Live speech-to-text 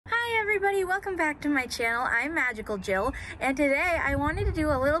everybody, welcome back to my channel. I'm Magical Jill, and today I wanted to do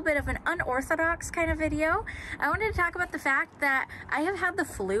a little bit of an unorthodox kind of video. I wanted to talk about the fact that I have had the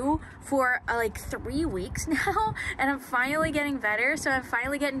flu for like 3 weeks now, and I'm finally getting better, so I'm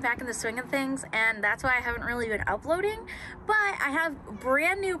finally getting back in the swing of things, and that's why I haven't really been uploading. But I have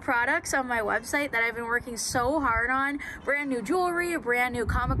brand new products on my website that I've been working so hard on. Brand new jewelry, brand new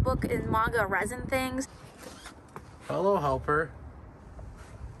comic book and manga resin things. Hello, helper.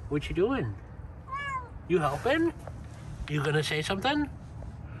 What you doing? You helping? You gonna say something?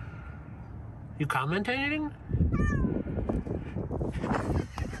 You comment anything?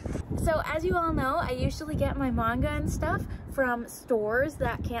 So as you all know, I usually get my manga and stuff from stores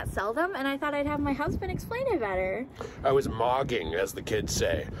that can't sell them, and I thought I'd have my husband explain it better. I was mogging, as the kids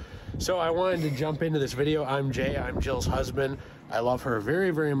say. So I wanted to jump into this video. I'm Jay, I'm Jill's husband. I love her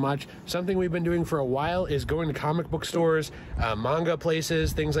very, very much. Something we've been doing for a while is going to comic book stores, manga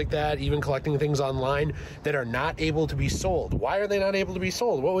places, things like that, even collecting things online that are not able to be sold. Why are they not able to be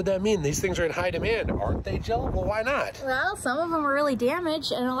sold? What would that mean? These things are in high demand, aren't they, Jill? Well, why not? Well, some of them are really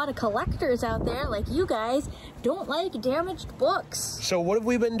damaged, and a lot of collectors out there, like you guys, don't like damaged books. So what have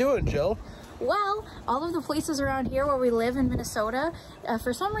we been doing, Jill? Well, all of the places around here where we live in Minnesota,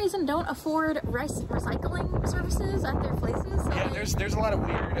 for some reason, don't afford recycling services at their places. So yeah, there's a lot of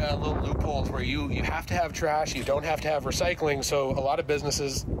weird little loopholes where you have to have trash, you don't have to have recycling, so a lot of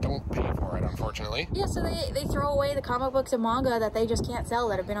businesses don't pay for it, unfortunately. Yeah, so they throw away the comic books and manga that they just can't sell,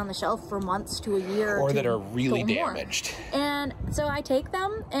 that have been on the shelf for months to a year. Or that are really damaged. And so I take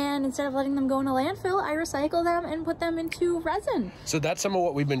them, and instead of letting them go in a landfill, I recycle them and put them into resin. So that's some of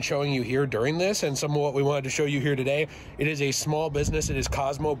what we've been showing you here during this, and some of what we wanted to show you here today. It is a small business. It is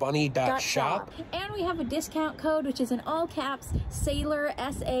cosmobunny.shop. And we have a discount code, which is in all caps, Sailor,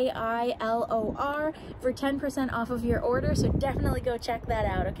 S-A-I-L-O-R, for 10% off of your order. So definitely go check that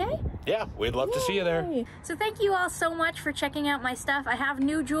out, okay? Yeah, we'd love to see you there. So thank you all so much for checking out my stuff. I have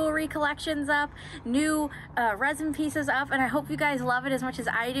new jewelry collections up, new resin pieces up, and I hope you guys love it as much as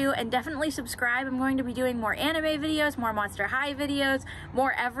I do. And definitely subscribe. I'm going to be doing more anime videos, more Monster High videos,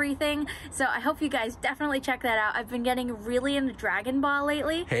 more everything. So I hope you guys definitely check that out. I've been getting really into Dragon Ball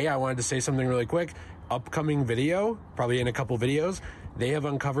lately. Hey, I wanted to say something really quick. Upcoming video, probably in a couple videos, they have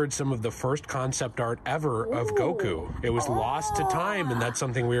uncovered some of the first concept art ever of Goku. It was lost to time, and that's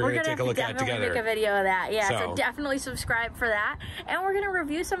something we're going to take a look at together. Make a video of that, yeah. So definitely subscribe for that, and we're going to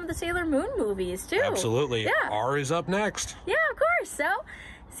review some of the Sailor Moon movies too. Absolutely. Yeah. R is up next. Yeah, of course. So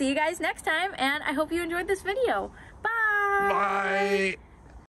see you guys next time, and I hope you enjoyed this video. Bye. Bye.